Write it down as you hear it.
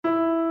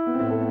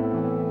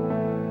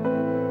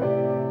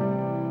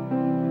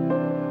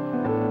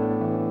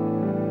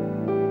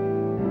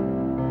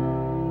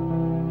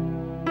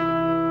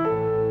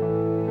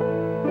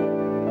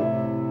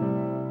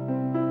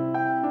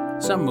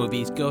Some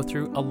movies go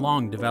through a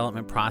long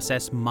development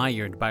process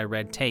mired by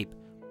red tape.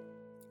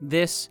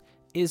 This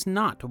is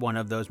not one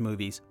of those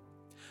movies.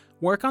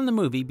 Work on the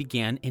movie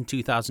began in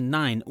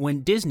 2009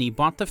 when Disney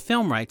bought the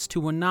film rights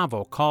to a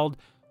novel called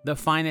The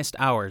Finest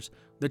Hours,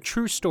 the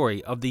true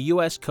story of the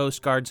U.S.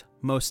 Coast Guard's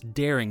most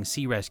daring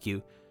sea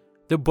rescue.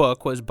 The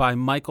book was by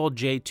Michael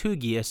J.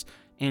 Tougias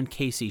and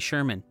Casey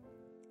Sherman.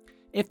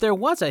 If there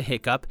was a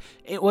hiccup,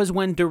 it was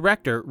when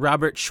director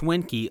Robert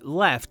Schwenke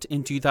left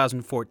in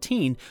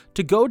 2014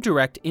 to go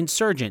direct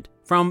Insurgent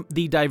from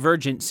the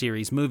Divergent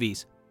series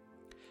movies.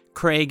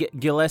 Craig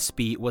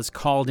Gillespie was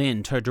called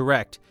in to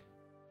direct.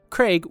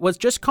 Craig was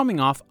just coming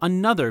off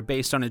another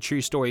based on a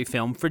true story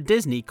film for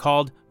Disney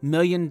called $1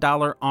 Million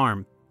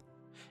Arm.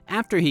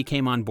 After he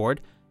came on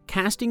board,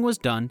 casting was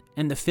done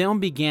and the film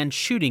began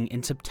shooting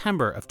in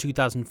September of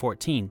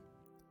 2014.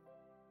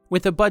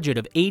 With a budget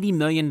of $80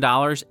 million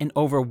and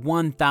over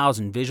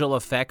 1,000 visual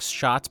effects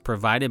shots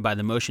provided by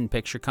the Motion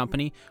Picture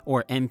Company,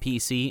 or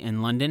MPC,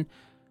 in London,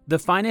 The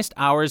Finest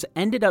Hours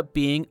ended up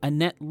being a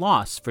net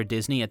loss for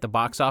Disney at the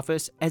box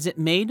office as it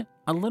made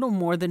a little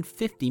more than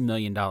 $50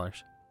 million.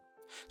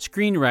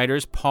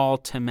 Screenwriters Paul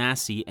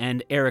Tomasi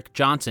and Eric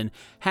Johnson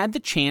had the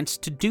chance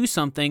to do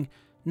something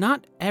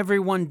not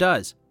everyone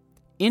does: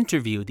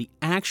 interview the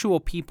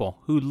actual people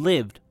who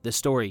lived the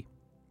story.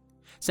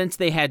 Since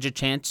they had a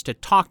chance to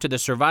talk to the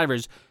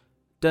survivors,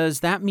 does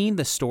that mean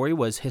the story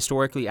was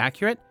historically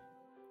accurate?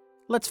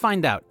 Let's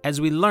find out as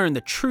we learn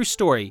the true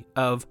story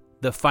of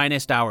The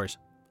Finest Hours.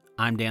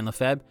 I'm Dan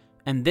Lefebvre,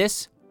 and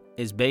this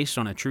is based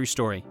on a true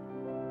story.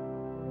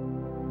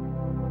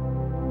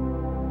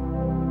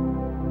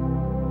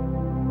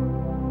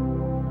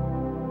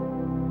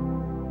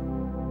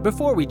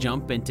 Before we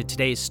jump into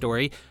today's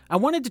story, I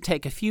wanted to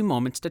take a few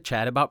moments to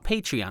chat about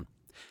Patreon.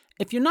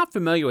 If you're not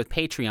familiar with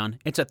Patreon,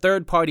 it's a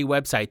third-party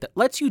website that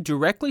lets you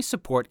directly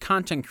support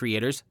content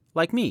creators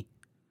like me.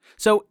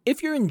 So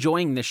if you're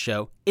enjoying this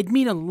show, it'd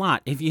mean a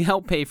lot if you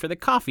help pay for the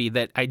coffee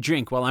that I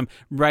drink while I'm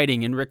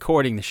writing and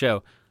recording the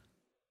show.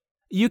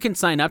 You can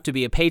sign up to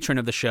be a patron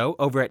of the show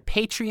over at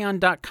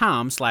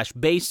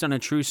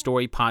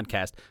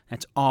patreon.com/basedonatruestorypodcast.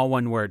 That's all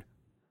one word.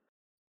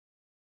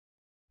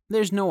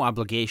 There's no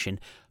obligation,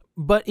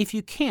 but if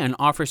you can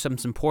offer some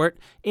support,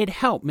 it'd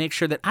help make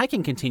sure that I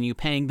can continue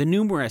paying the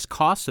numerous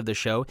costs of the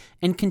show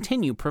and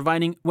continue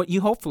providing what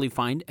you hopefully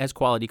find as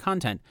quality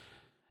content.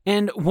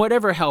 And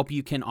whatever help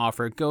you can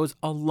offer goes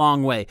a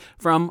long way,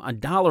 from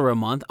 $1 a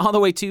month all the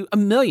way to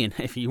 $1 million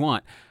if you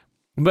want.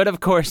 But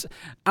of course,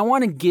 I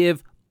want to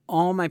give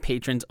all my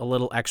patrons a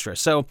little extra,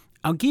 so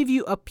I'll give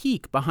you a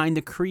peek behind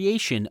the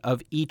creation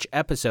of each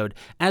episode,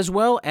 as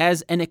well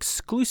as an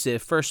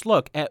exclusive first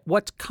look at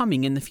what's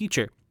coming in the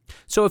future.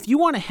 So if you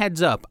want a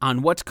heads up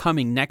on what's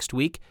coming next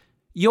week,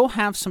 you'll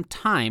have some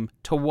time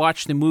to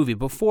watch the movie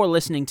before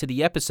listening to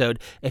the episode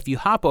if you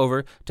hop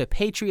over to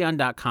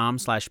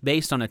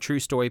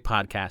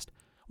patreon.com/basedonatruestorypodcast.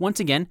 Once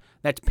again,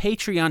 that's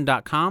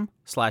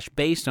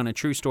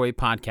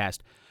patreon.com/basedonatruestorypodcast.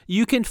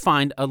 You can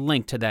find a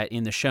link to that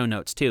in the show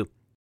notes too.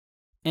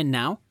 And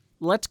now,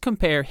 let's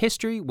compare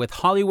history with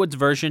Hollywood's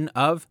version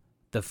of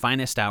The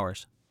Finest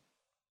Hours.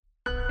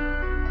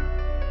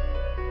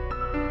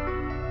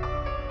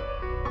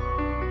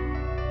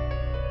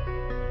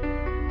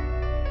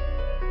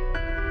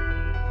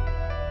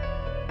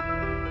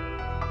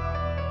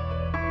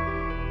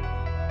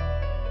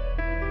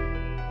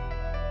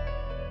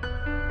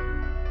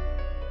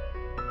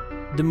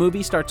 The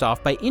movie starts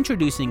off by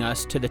introducing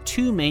us to the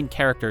two main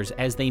characters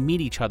as they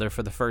meet each other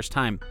for the first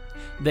time.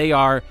 They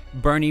are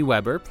Bernie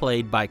Weber,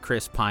 played by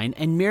Chris Pine,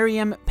 and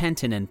Miriam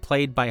Pentinen,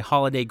 played by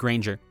Holliday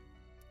Grainger.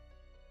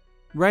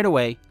 Right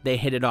away, they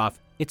hit it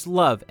off. It's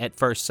love at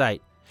first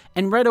sight.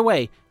 And right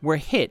away, we're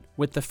hit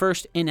with the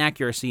first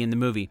inaccuracy in the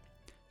movie.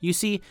 You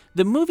see,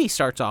 the movie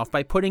starts off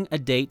by putting a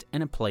date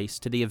and a place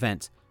to the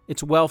events.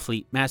 It's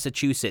Wellfleet,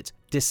 Massachusetts,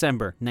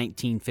 December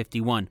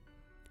 1951.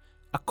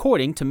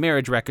 According to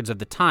marriage records of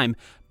the time,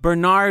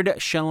 Bernard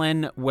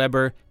Shellen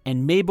Weber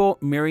and Mabel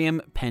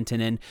Miriam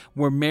Pentinen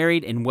were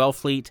married in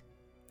Wellfleet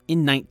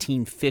in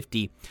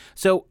 1950.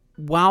 So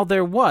while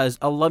there was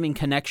a loving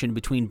connection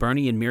between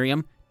Bernie and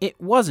Miriam,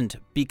 it wasn't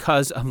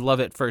because of love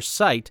at first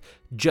sight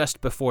just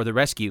before the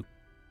rescue.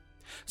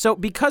 So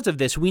because of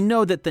this, we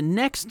know that the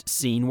next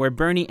scene where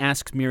Bernie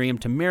asks Miriam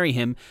to marry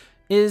him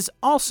is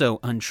also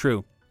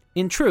untrue.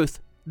 In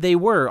truth, they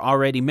were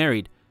already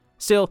married.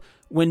 Still,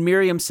 when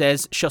Miriam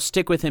says she'll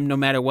stick with him no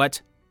matter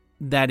what,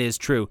 that is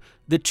true.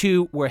 The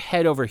two were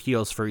head over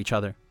heels for each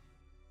other.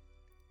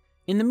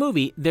 In the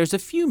movie, there's a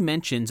few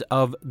mentions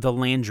of the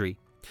Landry.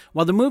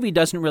 While the movie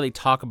doesn't really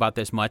talk about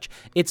this much,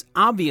 it's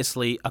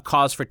obviously a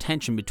cause for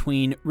tension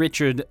between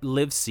Richard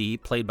Livesey,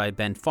 played by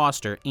Ben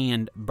Foster,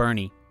 and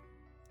Bernie.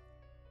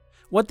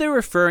 What they're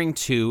referring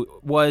to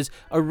was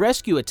a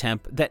rescue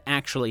attempt that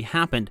actually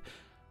happened.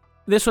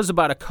 This was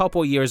about a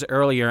couple years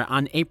earlier.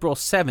 On April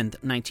 7th,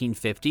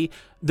 1950,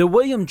 the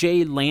William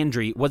J.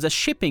 Landry was a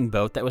shipping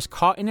boat that was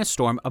caught in a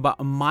storm about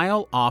a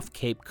mile off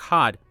Cape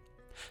Cod.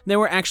 There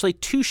were actually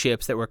two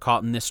ships that were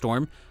caught in this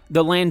storm,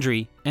 the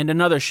Landry and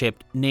another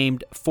ship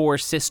named Four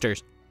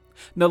Sisters.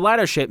 The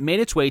latter ship made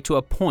its way to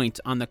a point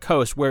on the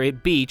coast where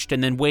it beached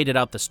and then waited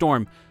out the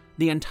storm.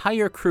 The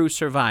entire crew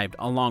survived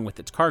along with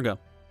its cargo.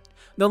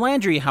 The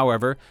Landry,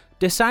 however,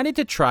 decided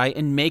to try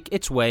and make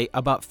its way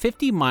about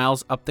 50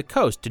 miles up the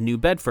coast to New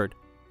Bedford.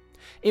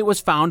 It was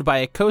found by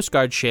a Coast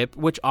Guard ship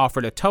which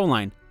offered a tow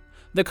line.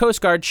 The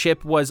Coast Guard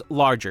ship was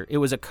larger, it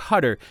was a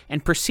cutter,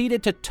 and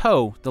proceeded to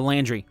tow the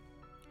Landry.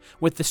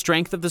 With the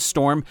strength of the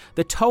storm,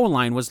 the tow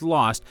line was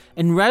lost,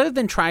 and rather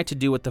than try to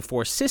do what the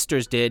Four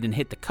Sisters did and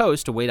hit the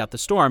coast to wait out the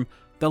storm,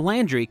 the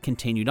Landry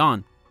continued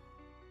on.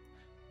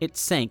 It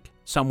sank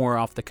somewhere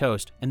off the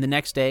coast, and the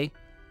next day,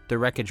 the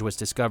wreckage was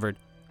discovered.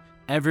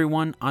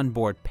 Everyone on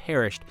board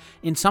perished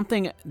in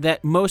something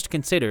that most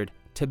considered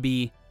to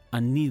be a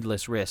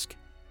needless risk.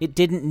 It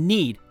didn't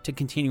need to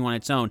continue on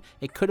its own.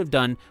 It could have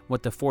done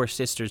what the Four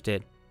Sisters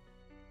did.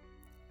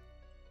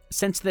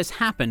 Since this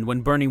happened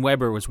when Bernie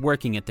Weber was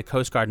working at the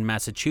Coast Guard in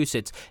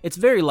Massachusetts, it's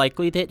very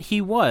likely that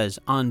he was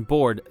on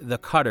board the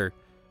cutter.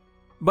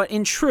 But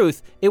in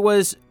truth, it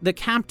was the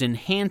captain,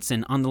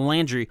 Hansen, on the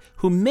Landry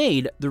who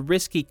made the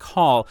risky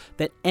call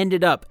that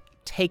ended up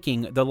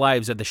taking the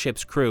lives of the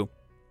ship's crew.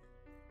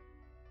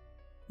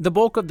 The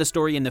bulk of the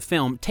story in the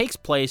film takes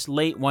place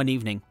late one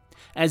evening,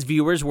 as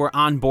viewers were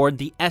on board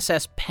the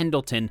SS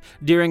Pendleton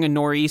during a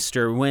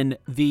nor'easter when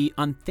the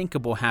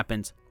unthinkable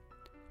happens.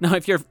 Now,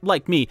 if you're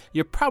like me,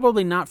 you're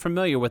probably not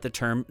familiar with the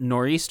term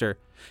nor'easter.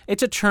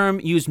 It's a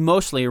term used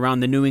mostly around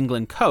the New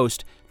England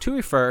coast to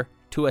refer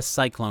to a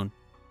cyclone.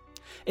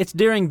 It's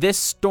during this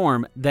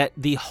storm that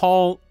the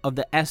hull of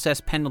the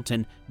SS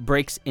Pendleton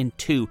breaks in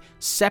two,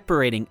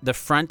 separating the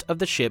front of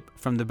the ship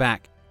from the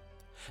back.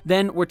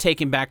 Then we're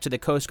taken back to the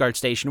Coast Guard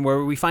station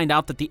where we find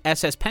out that the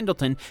SS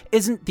Pendleton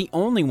isn't the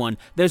only one.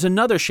 There's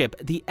another ship,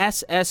 the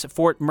SS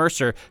Fort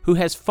Mercer, who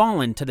has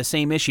fallen to the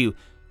same issue.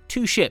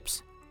 Two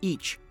ships,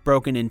 each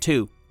broken in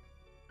two.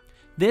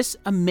 This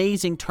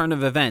amazing turn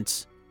of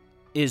events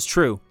is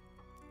true.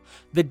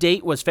 The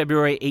date was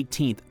February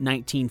 18th,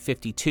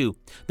 1952.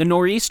 The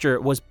nor'easter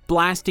was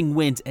blasting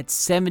winds at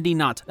 70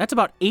 knots. That's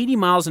about 80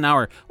 miles an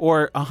hour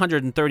or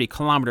 130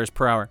 kilometers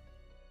per hour.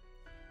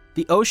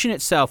 The ocean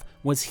itself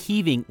was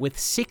heaving with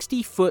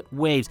 60-foot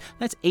waves,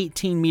 that's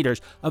 18 meters,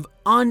 of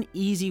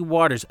uneasy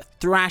waters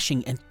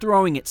thrashing and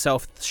throwing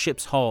itself at the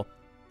ship's hull.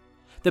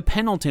 The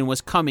Pendleton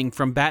was coming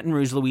from Baton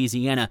Rouge,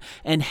 Louisiana,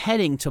 and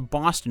heading to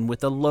Boston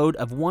with a load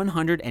of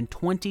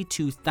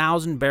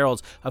 122,000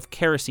 barrels of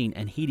kerosene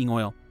and heating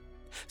oil.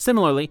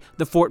 Similarly,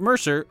 the Fort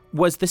Mercer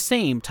was the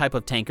same type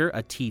of tanker,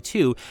 a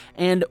T2,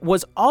 and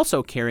was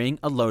also carrying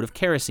a load of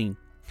kerosene.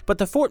 But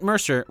the Fort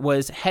Mercer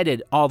was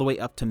headed all the way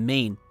up to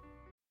Maine.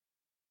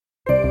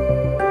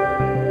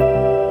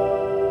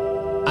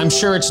 I'm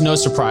sure it's no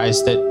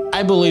surprise that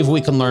I believe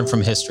we can learn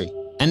from history.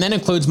 And that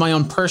includes my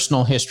own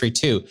personal history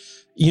too.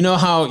 You know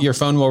how your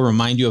phone will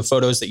remind you of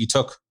photos that you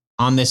took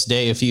on this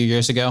day a few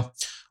years ago?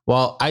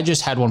 Well, I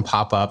just had one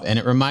pop up and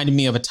it reminded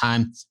me of a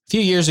time a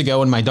few years ago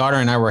when my daughter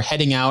and I were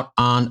heading out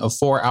on a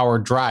 4-hour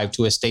drive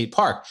to a state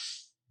park.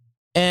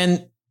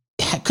 And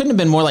it couldn't have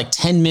been more like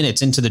 10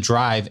 minutes into the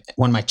drive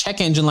when my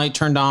check engine light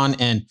turned on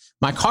and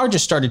my car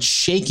just started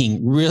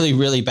shaking really,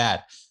 really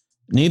bad.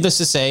 Needless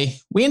to say,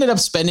 we ended up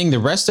spending the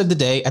rest of the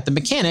day at the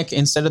mechanic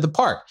instead of the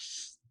park.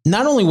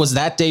 Not only was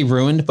that day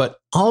ruined, but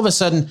all of a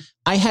sudden,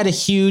 I had a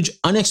huge,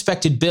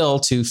 unexpected bill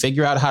to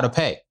figure out how to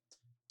pay.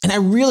 And I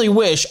really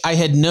wish I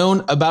had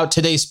known about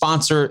today's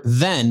sponsor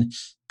then,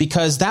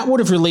 because that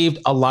would have relieved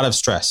a lot of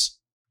stress.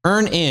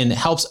 EarnIn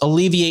helps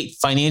alleviate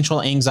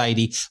financial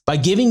anxiety by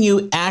giving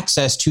you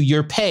access to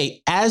your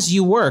pay as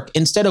you work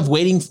instead of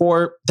waiting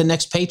for the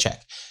next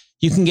paycheck.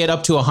 You can get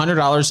up to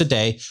 $100 a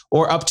day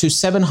or up to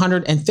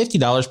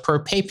 $750 per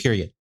pay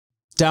period.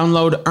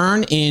 Download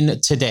EarnIn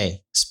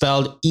today,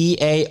 spelled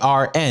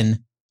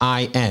EARNIN,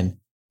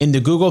 in the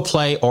Google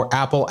Play or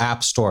Apple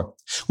App Store.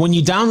 When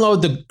you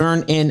download the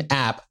EarnIn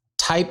app,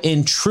 type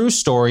in True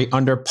Story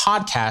under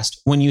podcast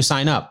when you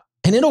sign up,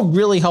 and it'll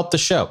really help the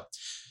show.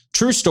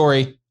 True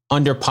Story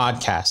under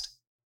podcast.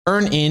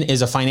 EarnIn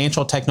is a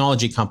financial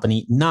technology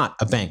company, not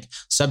a bank.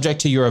 Subject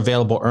to your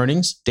available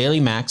earnings, daily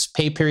max,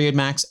 pay period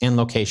max, and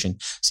location.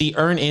 See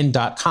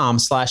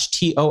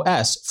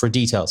earnin.com/TOS for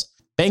details.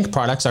 Bank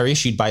products are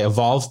issued by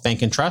Evolve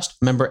Bank and Trust,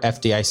 member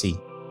FDIC.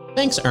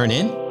 Thanks,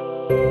 EarnIn.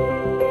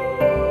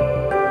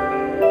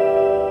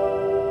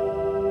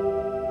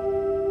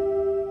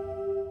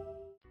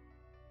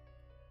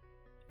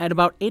 At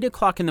about 8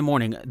 o'clock in the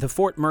morning, the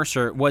Fort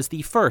Mercer was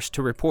the first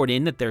to report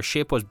in that their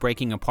ship was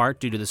breaking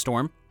apart due to the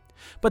storm.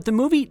 But the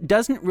movie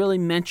doesn't really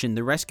mention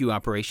the rescue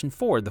operation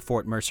for the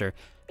Fort Mercer.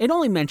 It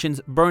only mentions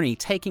Bernie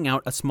taking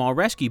out a small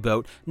rescue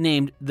boat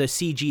named the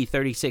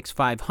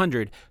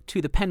CG-36-500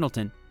 to the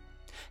Pendleton.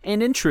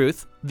 And in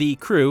truth, the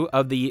crew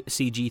of the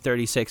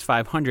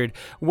CG-36-500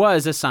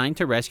 was assigned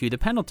to rescue the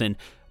Pendleton,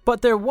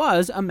 but there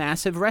was a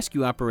massive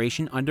rescue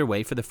operation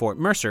underway for the Fort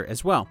Mercer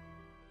as well.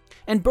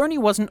 And Bernie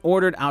wasn't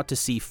ordered out to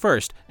sea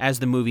first, as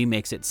the movie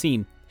makes it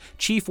seem.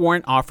 Chief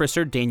Warrant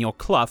Officer Daniel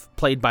Clough,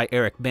 played by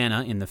Eric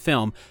Bana in the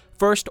film,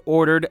 first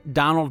ordered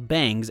Donald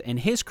Bangs and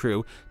his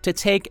crew to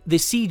take the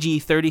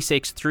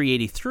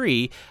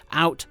CG-36-383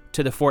 out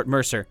to the Fort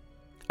Mercer.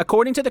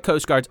 According to the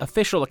Coast Guard's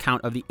official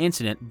account of the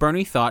incident,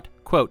 Bernie thought,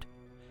 quote,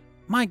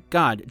 "My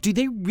God, do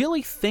they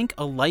really think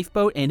a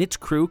lifeboat and its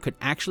crew could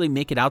actually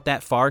make it out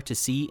that far to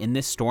sea in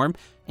this storm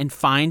and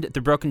find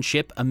the broken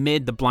ship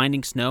amid the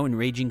blinding snow and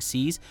raging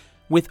seas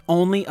with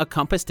only a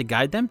compass to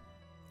guide them?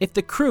 If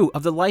the crew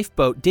of the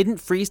lifeboat didn't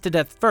freeze to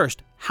death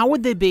first, how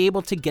would they be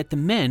able to get the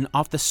men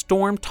off the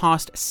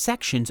storm-tossed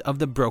sections of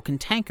the broken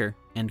tanker?"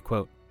 End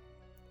quote.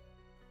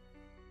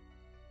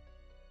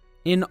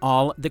 In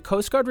all, the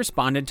Coast Guard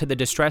responded to the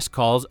distress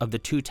calls of the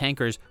two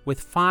tankers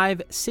with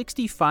 5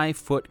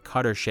 65-foot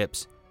cutter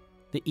ships: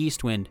 the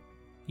Eastwind,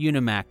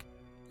 Unimak,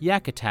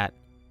 Yakutat,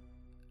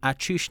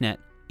 Achushnet,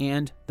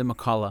 and the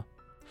McCullough.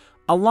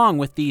 Along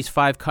with these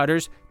 5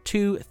 cutters,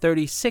 2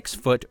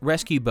 36-foot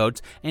rescue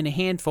boats and a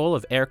handful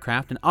of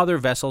aircraft and other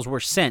vessels were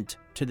sent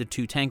to the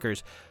two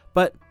tankers.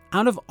 But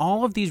out of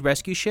all of these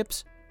rescue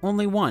ships,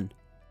 only one,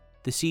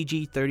 the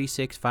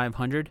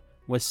CG-36-500,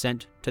 was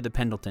sent to the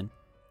Pendleton.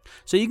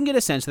 So you can get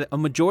a sense that a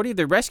majority of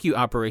the rescue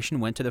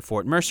operation went to the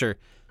Fort Mercer.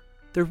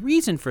 The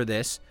reason for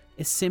this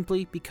is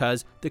simply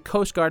because the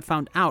Coast Guard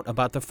found out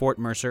about the Fort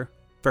Mercer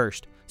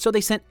first. So they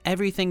sent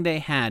everything they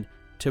had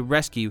to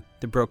rescue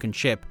the broken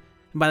ship.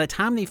 And by the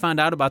time they found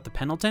out about the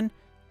Pendleton,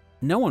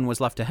 no one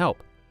was left to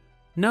help.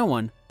 No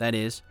one, that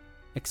is,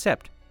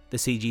 except the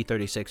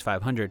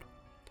CG-36-500.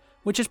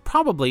 Which is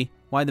probably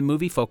why the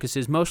movie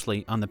focuses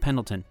mostly on the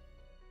Pendleton.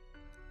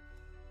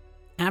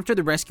 After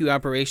the rescue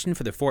operation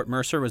for the Fort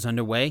Mercer was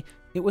underway,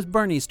 it was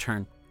Bernie's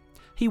turn.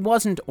 He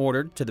wasn't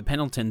ordered to the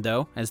Pendleton,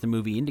 though, as the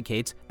movie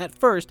indicates. At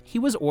first, he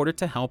was ordered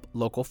to help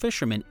local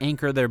fishermen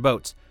anchor their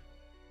boats.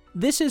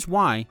 This is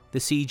why the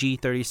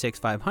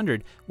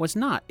CG-36-500 was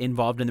not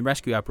involved in the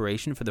rescue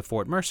operation for the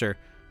Fort Mercer.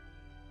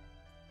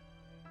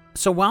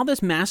 So while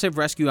this massive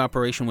rescue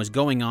operation was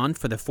going on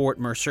for the Fort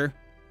Mercer,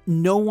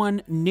 no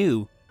one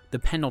knew the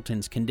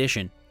Pendleton's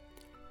condition.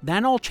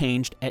 That all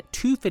changed at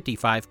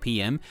 2:55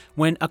 p.m.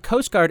 when a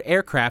Coast Guard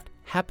aircraft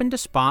happened to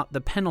spot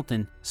the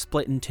Pendleton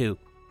split in two.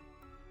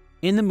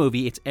 In the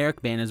movie, it's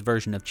Eric Bana's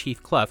version of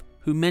Chief Clough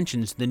who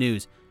mentions the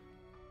news.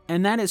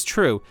 And that is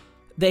true.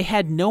 They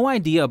had no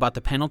idea about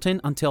the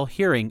Pendleton until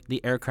hearing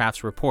the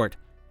aircraft's report.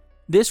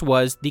 This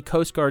was the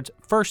Coast Guard's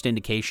first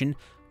indication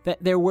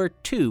that there were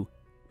 2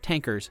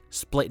 tankers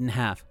split in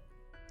half.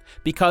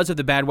 Because of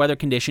the bad weather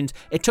conditions,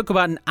 it took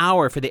about an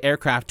hour for the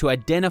aircraft to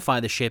identify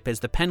the ship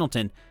as the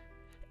Pendleton.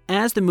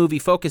 As the movie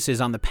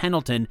focuses on the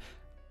Pendleton,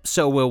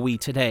 so will we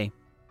today.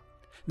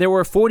 There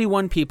were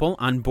 41 people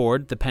on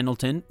board the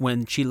Pendleton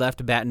when she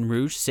left Baton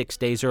Rouge 6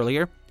 days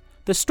earlier.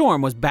 The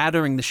storm was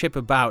battering the ship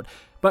about,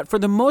 but for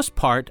the most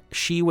part,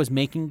 she was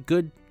making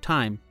good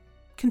time,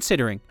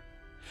 considering.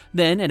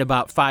 Then, at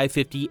about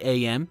 5:50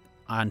 a.m.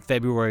 on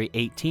February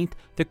 18th,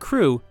 the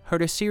crew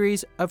heard a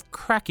series of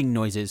cracking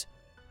noises.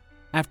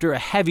 After a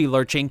heavy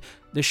lurching,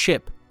 the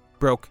ship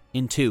broke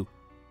in two.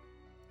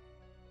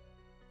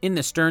 In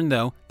the stern,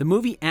 though, the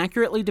movie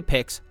accurately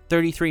depicts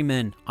 33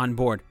 men on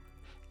board.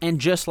 And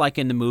just like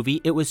in the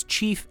movie, it was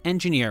Chief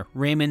Engineer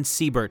Raymond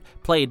Siebert,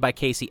 played by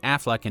Casey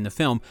Affleck in the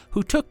film,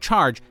 who took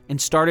charge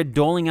and started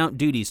doling out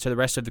duties to the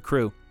rest of the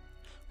crew.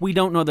 We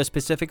don't know the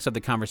specifics of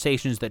the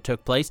conversations that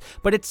took place,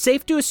 but it's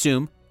safe to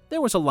assume there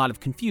was a lot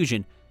of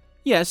confusion.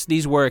 Yes,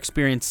 these were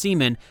experienced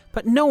seamen,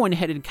 but no one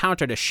had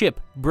encountered a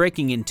ship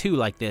breaking in two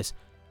like this.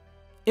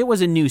 It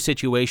was a new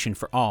situation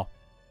for all.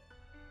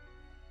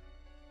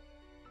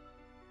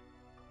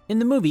 In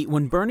the movie,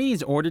 when Bernie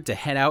is ordered to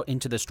head out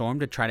into the storm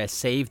to try to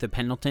save the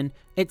Pendleton,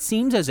 it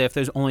seems as if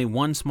there's only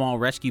one small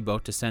rescue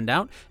boat to send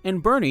out,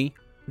 and Bernie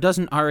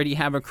doesn't already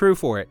have a crew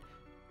for it.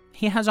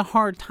 He has a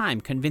hard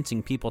time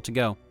convincing people to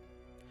go.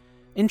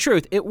 In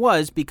truth, it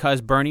was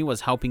because Bernie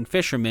was helping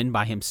fishermen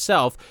by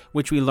himself,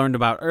 which we learned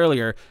about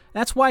earlier.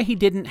 That's why he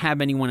didn't have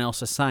anyone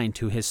else assigned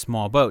to his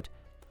small boat.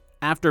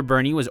 After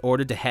Bernie was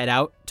ordered to head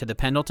out to the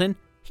Pendleton,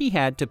 he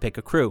had to pick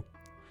a crew.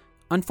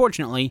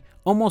 Unfortunately,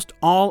 almost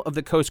all of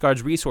the Coast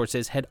Guard's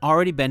resources had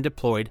already been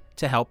deployed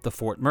to help the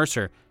Fort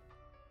Mercer.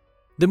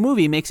 The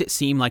movie makes it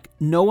seem like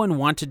no one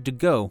wanted to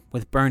go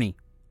with Bernie.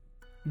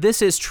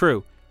 This is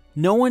true.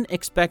 No one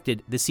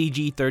expected the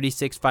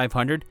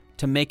CG-36-500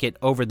 to make it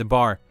over the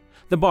bar.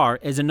 The bar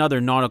is another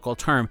nautical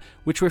term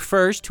which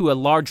refers to a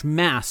large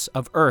mass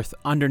of earth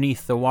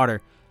underneath the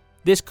water.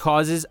 This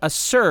causes a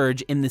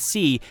surge in the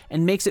sea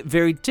and makes it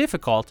very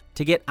difficult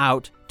to get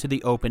out to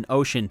the open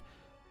ocean,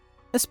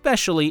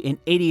 especially in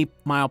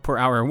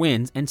 80-mile-per-hour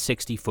winds and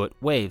 60-foot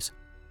waves.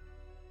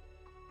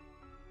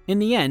 In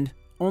the end,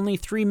 only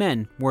 3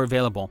 men were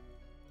available.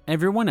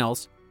 Everyone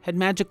else had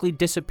magically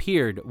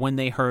disappeared when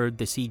they heard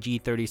the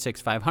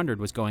CG-36-500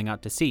 was going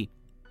out to sea.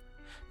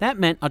 That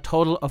meant a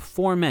total of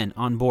 4 men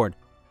on board.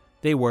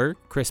 They were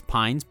Chris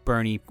Pines,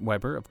 Bernie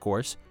Weber, of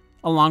course,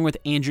 along with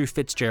Andrew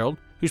Fitzgerald,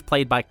 who's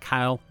played by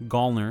Kyle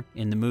Gallner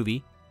in the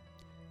movie,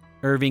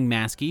 Irving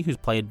Maskey, who's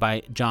played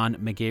by John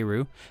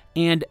McGarry,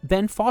 and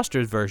Ben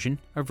Foster's version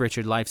of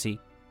Richard Livesey.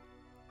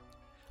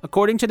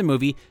 According to the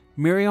movie,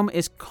 Miriam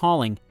is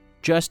calling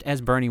just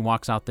as Bernie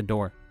walks out the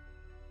door.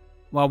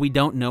 While we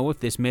don't know if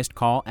this missed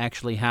call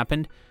actually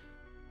happened,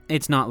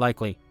 it's not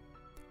likely.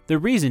 The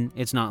reason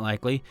it's not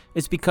likely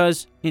is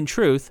because, in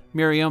truth,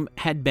 Miriam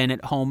had been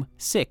at home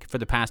sick for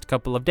the past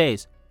couple of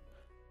days.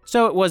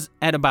 So it was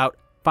at about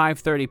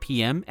 5:30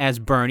 p.m. as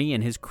Bernie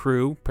and his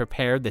crew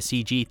prepared the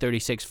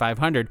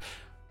CG-36-500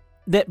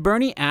 that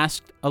Bernie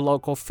asked a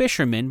local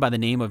fisherman by the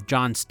name of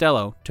John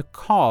Stello to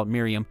call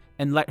Miriam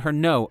and let her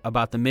know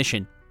about the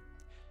mission.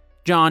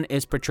 John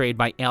is portrayed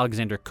by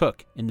Alexander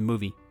Cook in the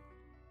movie.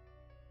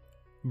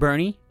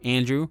 Bernie,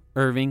 Andrew,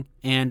 Irving,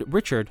 and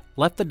Richard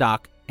left the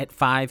dock at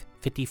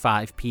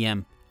 5:55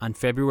 p.m. on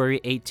February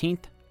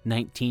 18th,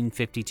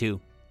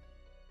 1952.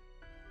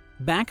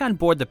 Back on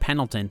board the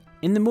Pendleton,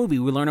 in the movie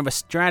we learn of a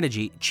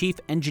strategy Chief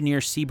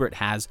Engineer Siebert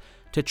has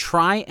to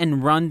try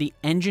and run the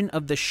engine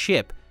of the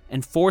ship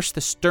and force the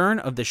stern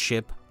of the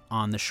ship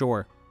on the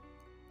shore.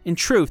 In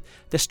truth,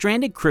 the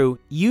stranded crew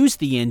used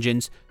the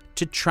engines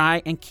to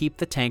try and keep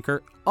the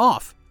tanker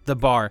off the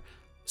bar,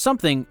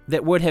 something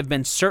that would have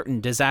been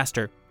certain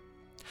disaster.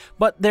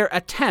 But their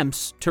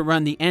attempts to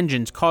run the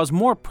engines caused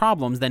more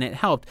problems than it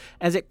helped,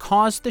 as it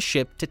caused the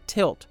ship to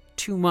tilt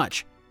too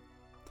much.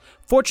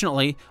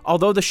 Fortunately,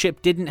 although the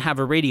ship didn't have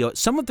a radio,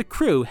 some of the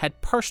crew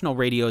had personal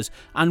radios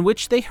on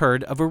which they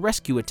heard of a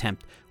rescue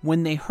attempt.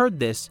 When they heard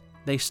this,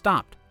 they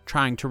stopped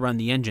trying to run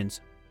the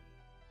engines.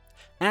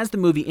 As the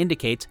movie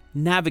indicates,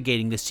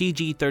 navigating the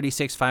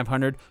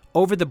CG-36-500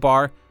 over the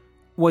bar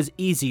was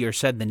easier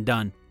said than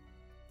done.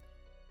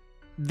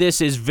 This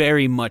is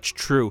very much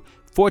true.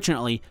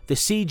 Fortunately, the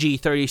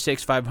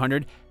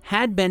CG-36-500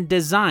 had been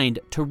designed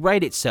to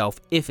right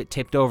itself if it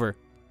tipped over.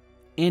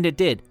 And it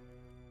did.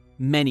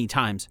 Many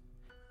times.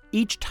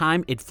 Each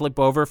time it'd flip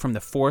over from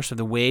the force of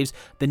the waves,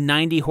 the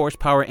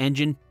 90-horsepower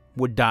engine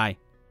would die.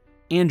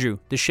 Andrew,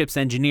 the ship's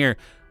engineer,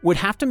 would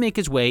have to make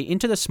his way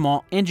into the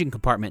small engine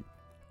compartment.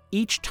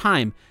 Each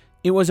time,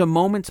 it was a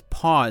moment's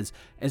pause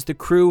as the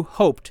crew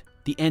hoped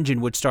the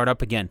engine would start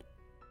up again.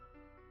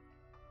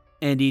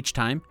 And each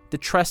time, the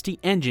trusty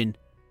engine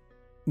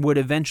would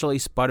eventually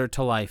sputter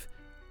to life.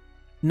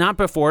 Not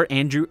before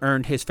Andrew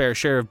earned his fair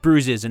share of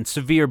bruises and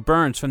severe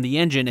burns from the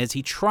engine as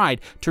he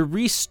tried to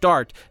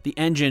restart the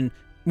engine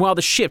while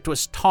the ship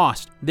was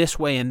tossed this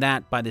way and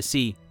that by the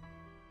sea.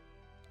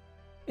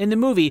 In the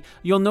movie,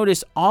 you'll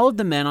notice all of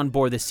the men on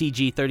board the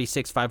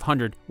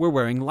CG-36-500 were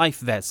wearing life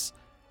vests.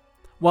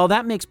 While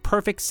that makes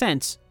perfect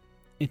sense,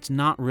 it's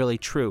not really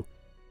true.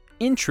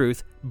 In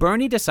truth,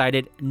 Bernie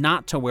decided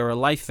not to wear a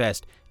life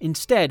vest.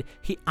 Instead,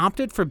 he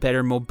opted for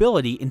better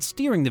mobility in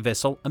steering the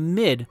vessel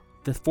amid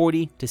the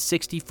 40 to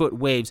 60 foot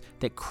waves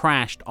that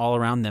crashed all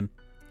around them.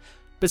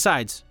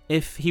 Besides,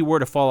 if he were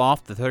to fall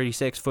off the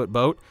 36-foot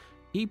boat,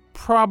 he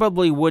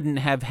probably wouldn't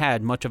have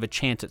had much of a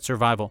chance at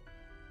survival.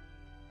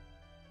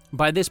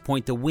 By this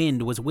point, the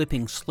wind was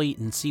whipping sleet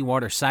and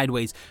seawater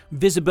sideways.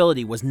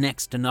 Visibility was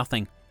next to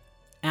nothing.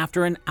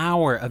 After an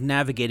hour of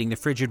navigating the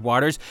frigid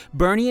waters,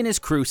 Bernie and his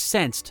crew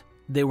sensed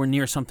they were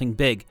near something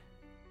big.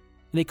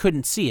 They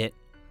couldn't see it,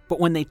 but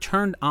when they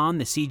turned on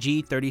the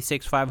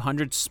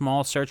CG-36-500's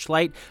small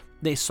searchlight,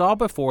 they saw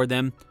before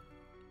them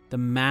the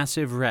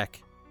massive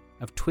wreck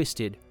of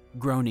twisted,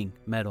 groaning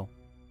metal.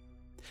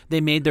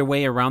 They made their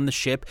way around the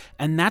ship,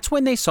 and that's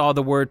when they saw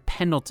the word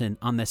Pendleton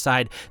on the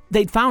side.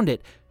 They'd found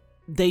it.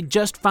 They'd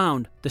just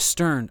found the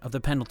stern of the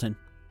Pendleton.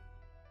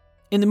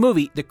 In the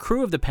movie, the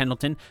crew of the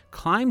Pendleton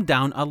climb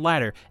down a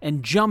ladder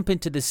and jump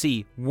into the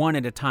sea one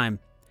at a time.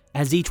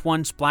 As each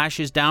one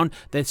splashes down,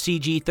 the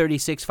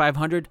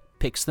CG-36-500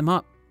 picks them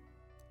up.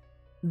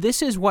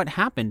 This is what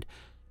happened.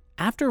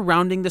 After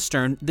rounding the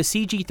stern, the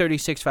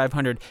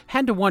CG-36-500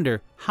 had to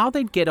wonder how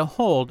they'd get a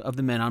hold of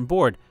the men on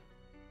board.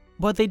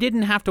 But they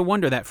didn't have to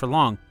wonder that for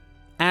long.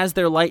 As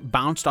their light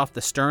bounced off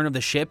the stern of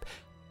the ship,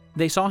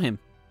 they saw him.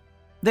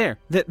 There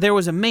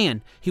was a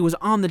man. He was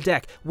on the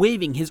deck,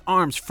 waving his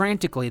arms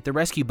frantically at the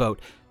rescue boat.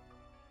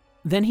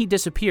 Then he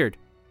disappeared.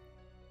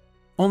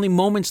 Only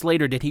moments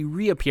later did he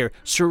reappear,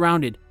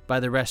 surrounded by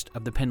the rest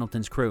of the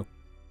Pendleton's crew.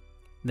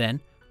 Then,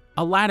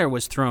 a ladder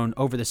was thrown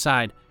over the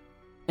side,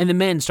 and the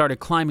men started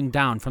climbing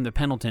down from the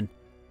Pendleton.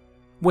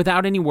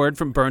 Without any word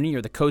from Bernie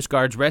or the Coast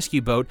Guard's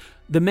rescue boat,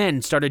 the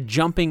men started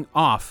jumping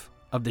off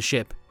of the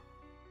ship.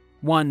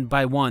 One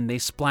by one, they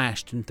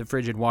splashed into the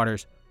frigid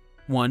waters.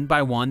 One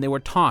by one, they were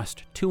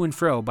tossed to and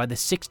fro by the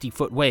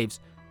 60-foot waves.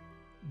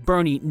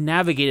 Bernie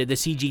navigated the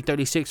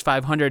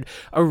CG-36-500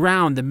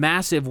 around the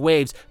massive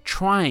waves,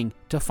 trying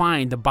to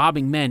find the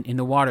bobbing men in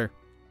the water.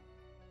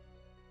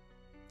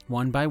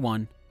 One by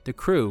one, the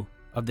crew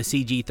of the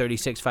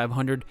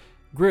CG-36-500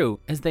 grew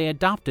as they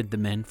adopted the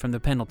men from the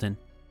Pendleton.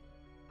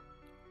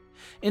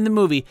 In the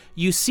movie,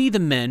 you see the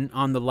men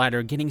on the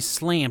ladder getting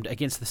slammed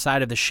against the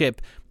side of the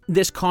ship.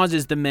 This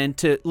causes the men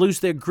to lose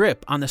their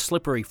grip on the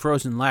slippery,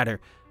 frozen ladder.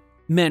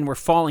 Men were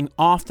falling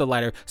off the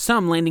ladder,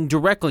 some landing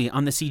directly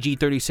on the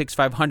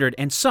CG-36-500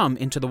 and some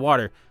into the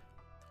water.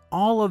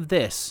 All of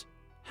this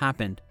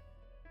happened.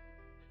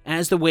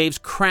 As the waves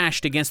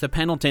crashed against the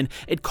Pendleton,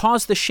 it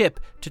caused the ship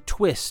to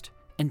twist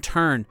and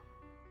turn.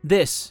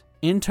 This,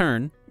 in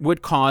turn,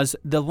 would cause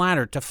the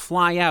ladder to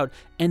fly out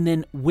and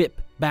then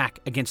whip back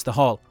against the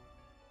hull.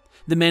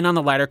 The men on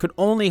the ladder could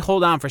only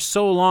hold on for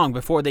so long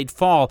before they'd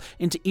fall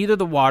into either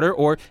the water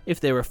or, if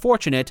they were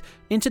fortunate,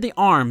 into the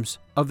arms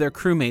of their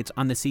crewmates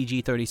on the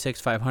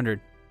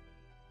CG-36-500.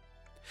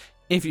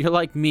 If you're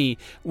like me,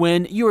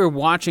 when you were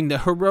watching the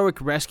heroic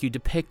rescue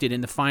depicted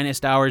in the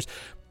finest hours,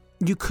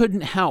 you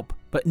couldn't help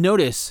but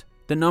notice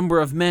the number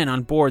of men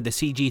on board the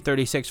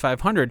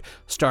CG-36-500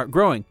 start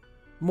growing.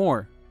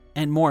 More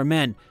and more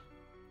men.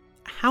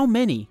 How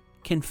many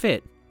can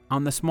fit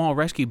on the small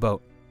rescue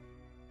boat?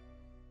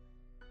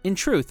 In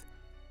truth,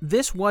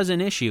 this was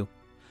an issue.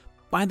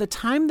 By the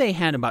time they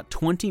had about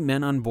 20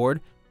 men on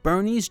board,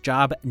 Bernie's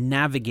job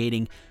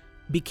navigating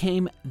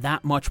became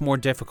that much more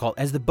difficult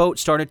as the boat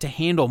started to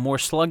handle more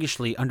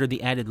sluggishly under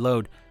the added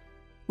load.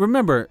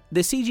 Remember,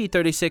 the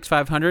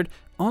CG-36-500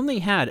 only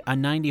had a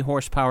 90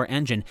 horsepower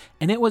engine,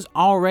 and it was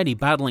already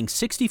battling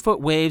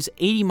 60-foot waves,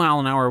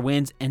 80-mile-an-hour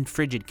winds, and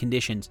frigid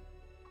conditions.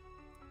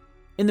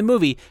 In the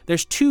movie,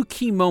 there's two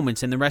key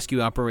moments in the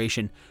rescue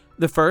operation.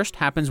 The first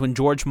happens when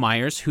George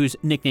Myers, whose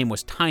nickname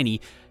was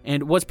Tiny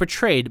and was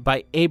portrayed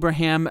by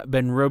Abraham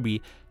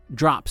Benrobi,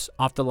 drops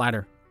off the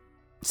ladder.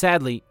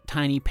 Sadly,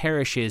 Tiny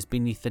perishes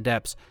beneath the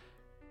depths.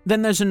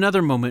 Then there's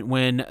another moment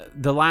when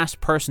the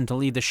last person to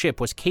leave the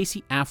ship was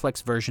Casey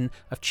Affleck's version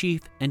of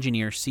Chief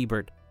Engineer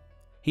Siebert.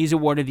 He's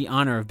awarded the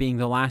honor of being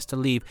the last to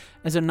leave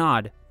as a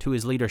nod to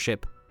his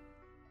leadership.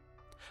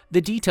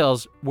 The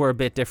details were a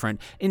bit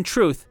different. In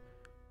truth,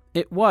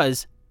 it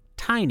was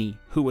Tiny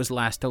who was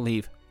last to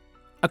leave.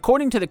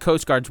 According to the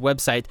Coast Guard's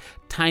website,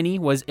 Tiny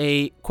was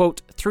a,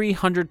 quote,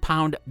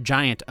 300-pound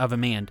giant of a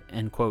man,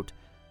 end quote,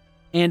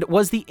 and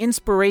was the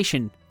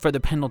inspiration for the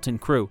Pendleton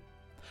crew.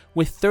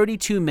 With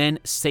 32 men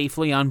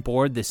safely on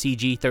board the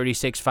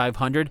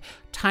CG-36-500,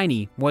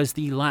 Tiny was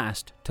the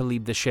last to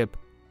leave the ship.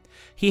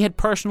 He had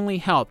personally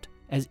helped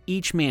as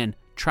each man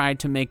tried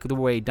to make the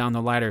way down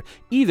the ladder,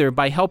 either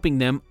by helping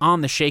them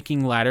on the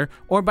shaking ladder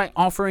or by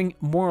offering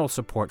moral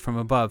support from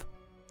above.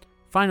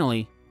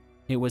 Finally,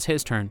 it was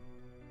his turn.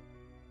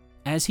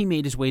 As he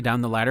made his way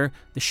down the ladder,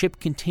 the ship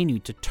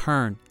continued to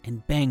turn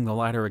and bang the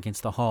ladder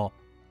against the hull.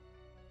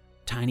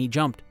 Tiny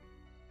jumped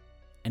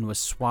and was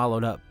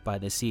swallowed up by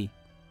the sea.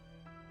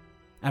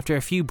 After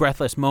a few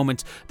breathless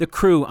moments, the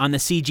crew on the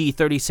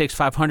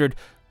CG-36-500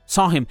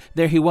 saw him.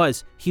 There he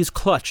was. He was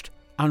clutched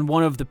on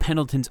one of the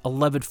Pendleton's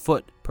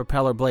 11-foot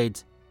propeller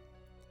blades.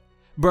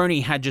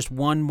 Bernie had just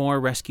one more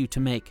rescue to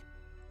make.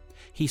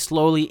 He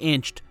slowly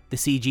inched the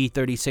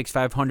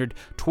CG-36-500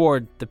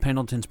 toward the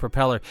Pendleton's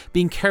propeller,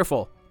 being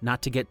careful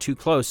not to get too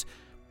close.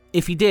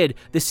 If he did,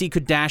 the sea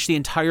could dash the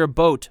entire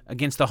boat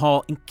against the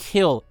hull and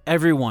kill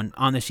everyone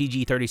on the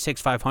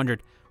CG-36-500.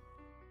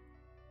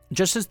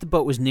 Just as the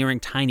boat was nearing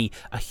Tiny,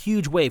 a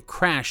huge wave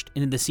crashed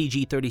into the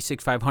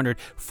CG-36-500,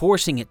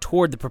 forcing it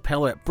toward the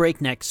propeller at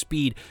breakneck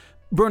speed.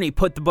 Bernie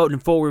put the boat in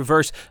full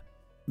reverse,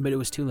 but it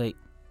was too late.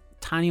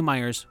 Tiny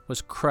Myers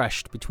was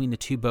crushed between the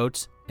two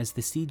boats as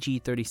the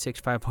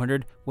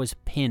CG-36-500 was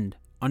pinned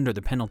under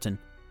the Pendleton.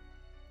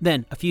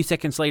 Then, a few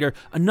seconds later,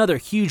 another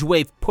huge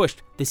wave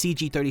pushed the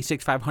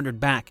CG-36-500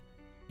 back.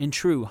 In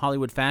true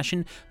Hollywood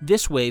fashion,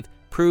 this wave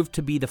proved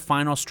to be the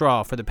final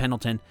straw for the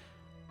Pendleton.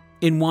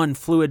 In one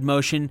fluid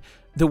motion,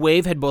 the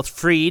wave had both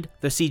freed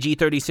the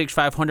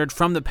CG-36-500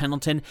 from the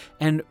Pendleton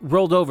and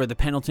rolled over the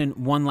Pendleton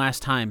one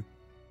last time,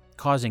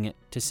 causing it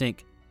to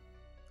sink.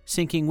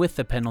 Sinking with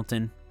the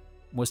Pendleton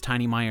was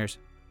Tiny Myers.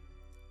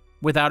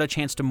 Without a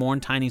chance to mourn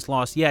Tiny's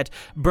loss yet,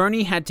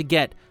 Bernie had to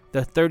get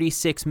the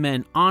 36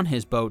 men on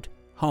his boat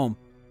home.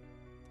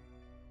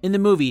 In the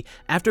movie,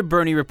 after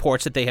Bernie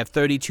reports that they have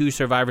 32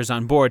 survivors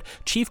on board,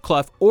 Chief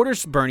Clough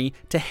orders Bernie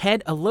to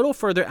head a little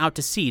further out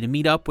to sea to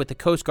meet up with the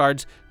Coast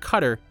Guard's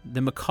cutter, the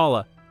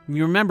McCullough.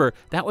 You remember,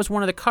 that was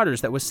one of the cutters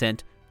that was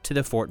sent to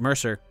the Fort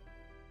Mercer.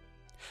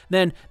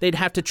 Then they'd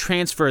have to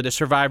transfer the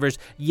survivors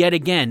yet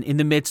again in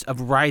the midst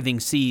of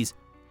writhing seas.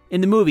 In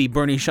the movie,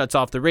 Bernie shuts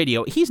off the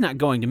radio. He's not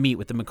going to meet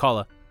with the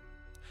McCullough.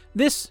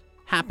 This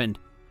happened.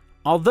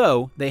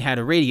 Although they had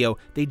a radio,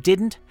 they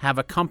didn't have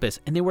a compass,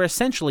 and they were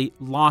essentially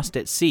lost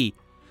at sea.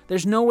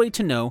 There's no way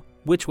to know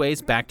which way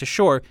is back to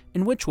shore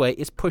and which way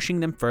is pushing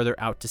them further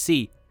out to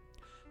sea.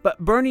 But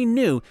Bernie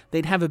knew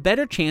they'd have a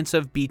better chance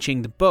of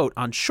beaching the boat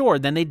on shore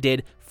than they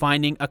did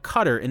finding a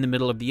cutter in the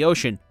middle of the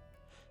ocean.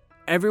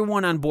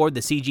 Everyone on board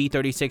the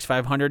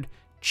CG-36-500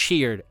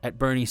 cheered at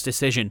Bernie's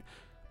decision.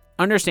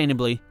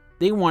 Understandably,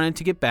 they wanted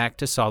to get back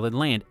to solid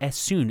land as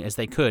soon as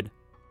they could.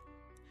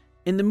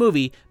 In the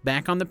movie,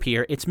 back on the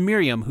pier, it's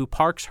Miriam who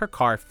parks her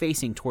car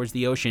facing towards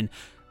the ocean.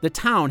 The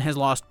town has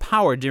lost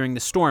power during the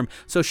storm,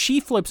 so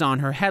she flips on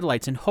her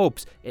headlights and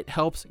hopes it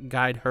helps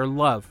guide her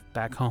love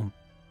back home.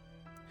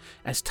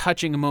 As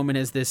touching a moment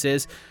as this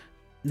is,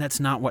 that's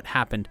not what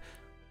happened.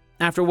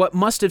 After what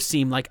must have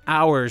seemed like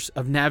hours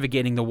of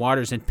navigating the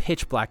waters in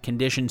pitch-black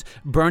conditions,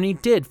 Bernie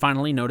did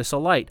finally notice a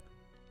light.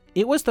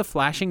 It was the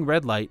flashing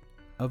red light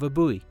of a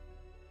buoy.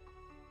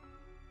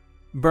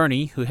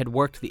 Bernie, who had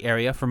worked the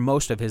area for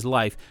most of his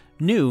life,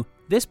 knew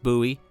this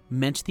buoy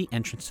meant the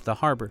entrance to the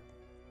harbor.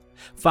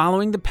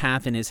 Following the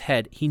path in his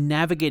head, he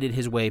navigated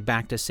his way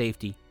back to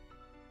safety.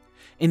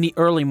 In the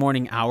early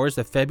morning hours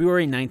of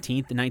February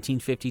 19,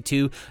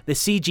 1952, the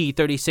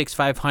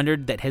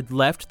CG-36-500 that had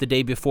left the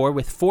day before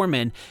with 4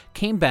 men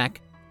came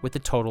back with a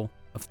total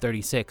of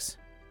 36.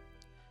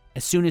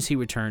 As soon as he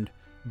returned,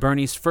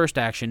 Bernie's first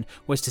action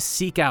was to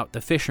seek out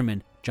the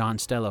fisherman, John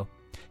Stello.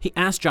 He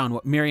asked John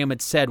what Miriam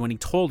had said when he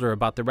told her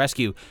about the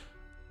rescue.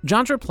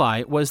 John's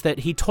reply was that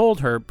he told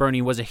her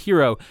Bernie was a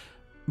hero,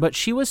 but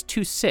she was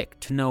too sick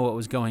to know what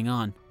was going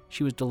on.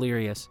 She was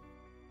delirious.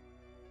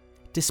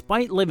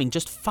 Despite living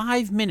just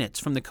 5 minutes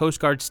from the Coast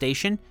Guard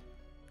station,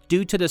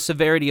 due to the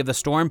severity of the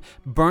storm,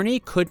 Bernie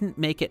couldn't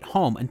make it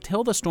home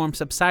until the storm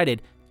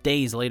subsided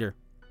days later.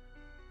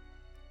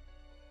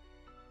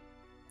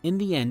 In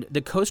the end,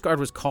 the Coast Guard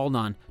was called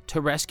on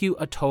to rescue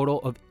a total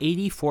of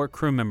 84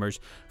 crew members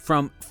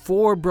from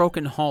 4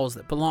 broken hulls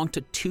that belonged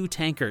to 2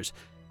 tankers.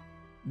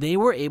 They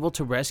were able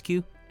to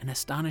rescue an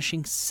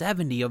astonishing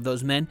 70 of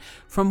those men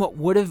from what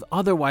would have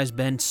otherwise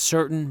been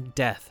certain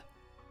death.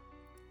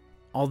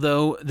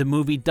 Although the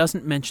movie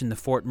doesn't mention the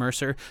Fort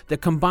Mercer, the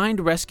combined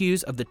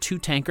rescues of the 2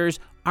 tankers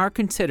are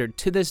considered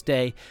to this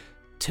day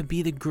to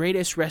be the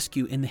greatest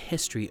rescue in the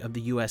history of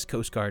the U.S.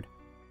 Coast Guard.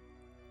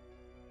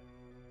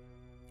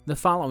 The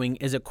following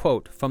is a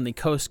quote from the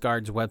Coast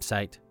Guard's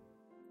website.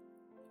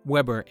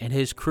 Weber and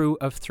his crew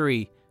of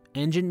 3,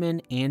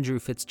 engineman Andrew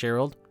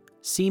Fitzgerald,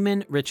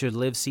 seaman Richard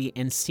Livesey,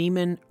 and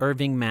seaman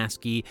Irving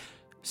Maskey,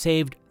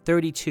 saved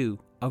 32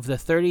 of the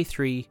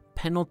 33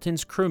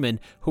 Pendleton's crewmen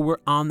who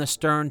were on the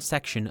stern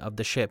section of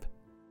the ship.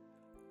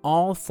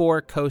 All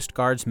 4 Coast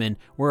Guardsmen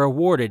were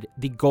awarded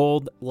the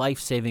Gold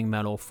Life-Saving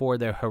Medal for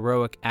their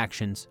heroic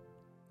actions.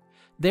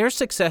 Their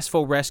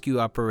successful rescue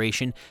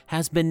operation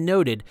has been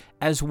noted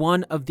as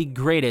one of the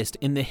greatest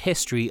in the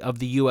history of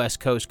the U.S.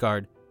 Coast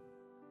Guard.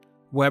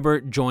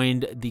 Weber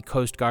joined the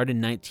Coast Guard in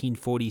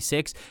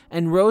 1946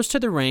 and rose to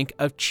the rank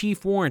of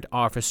Chief Warrant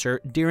Officer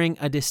during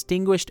a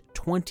distinguished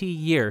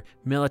 20-year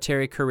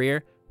military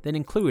career that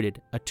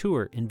included a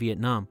tour in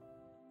Vietnam.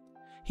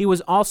 He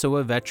was also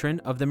a veteran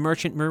of the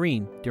Merchant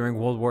Marine during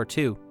World War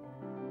II.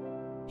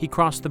 He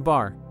crossed the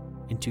bar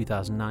in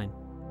 2009.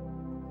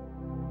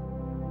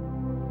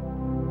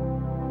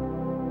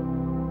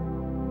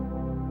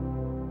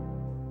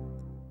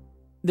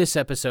 This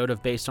episode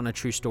of Based on a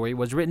True Story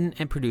was written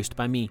and produced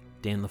by me,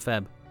 Dan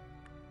Lefebvre.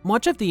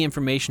 Much of the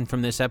information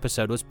from this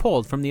episode was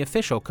pulled from the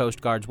official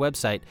Coast Guard's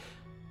website,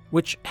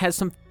 which has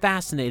some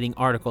fascinating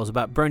articles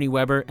about Bernie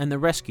Weber and the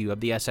rescue of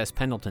the SS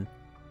Pendleton.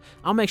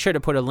 I'll make sure to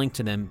put a link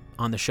to them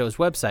on the show's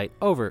website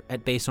over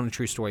at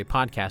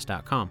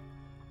basedonatruestorypodcast.com.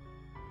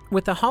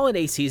 With the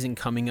holiday season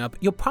coming up,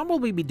 you'll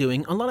probably be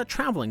doing a lot of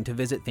traveling to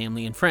visit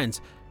family and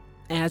friends.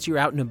 As you're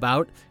out and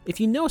about, if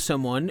you know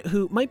someone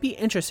who might be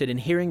interested in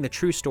hearing the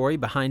true story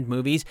behind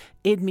movies,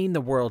 it'd mean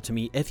the world to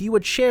me if you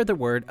would share the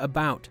word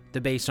about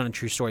the Based on a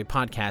True Story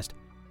podcast.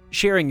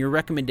 Sharing your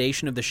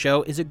recommendation of the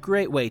show is a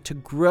great way to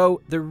grow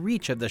the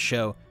reach of the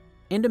show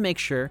and to make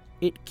sure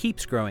it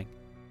keeps growing.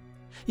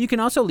 You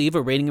can also leave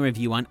a rating and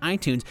review on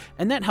iTunes,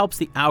 and that helps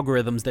the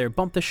algorithms there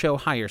bump the show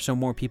higher so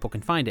more people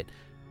can find it.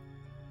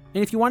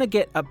 And if you want to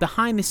get a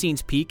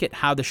behind-the-scenes peek at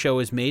how the show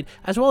is made,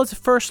 as well as a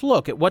first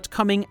look at what's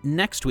coming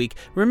next week,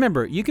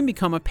 remember, you can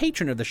become a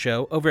patron of the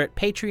show over at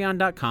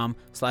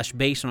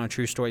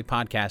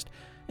patreon.com/basedonatruestorypodcast.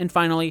 And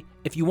finally,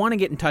 if you want to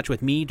get in touch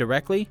with me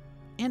directly,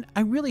 and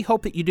I really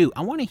hope that you do,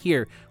 I want to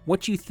hear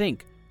what you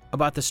think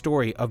about the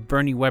story of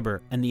Bernie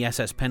Weber and the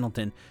SS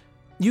Pendleton.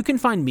 You can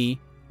find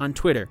me on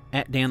Twitter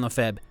at Dan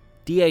Lefebvre,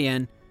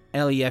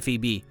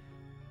 DanLefeb.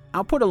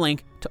 I'll put a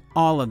link to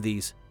all of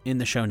these in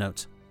the show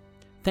notes.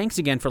 Thanks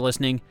again for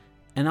listening,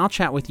 and I'll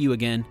chat with you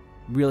again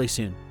really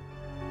soon.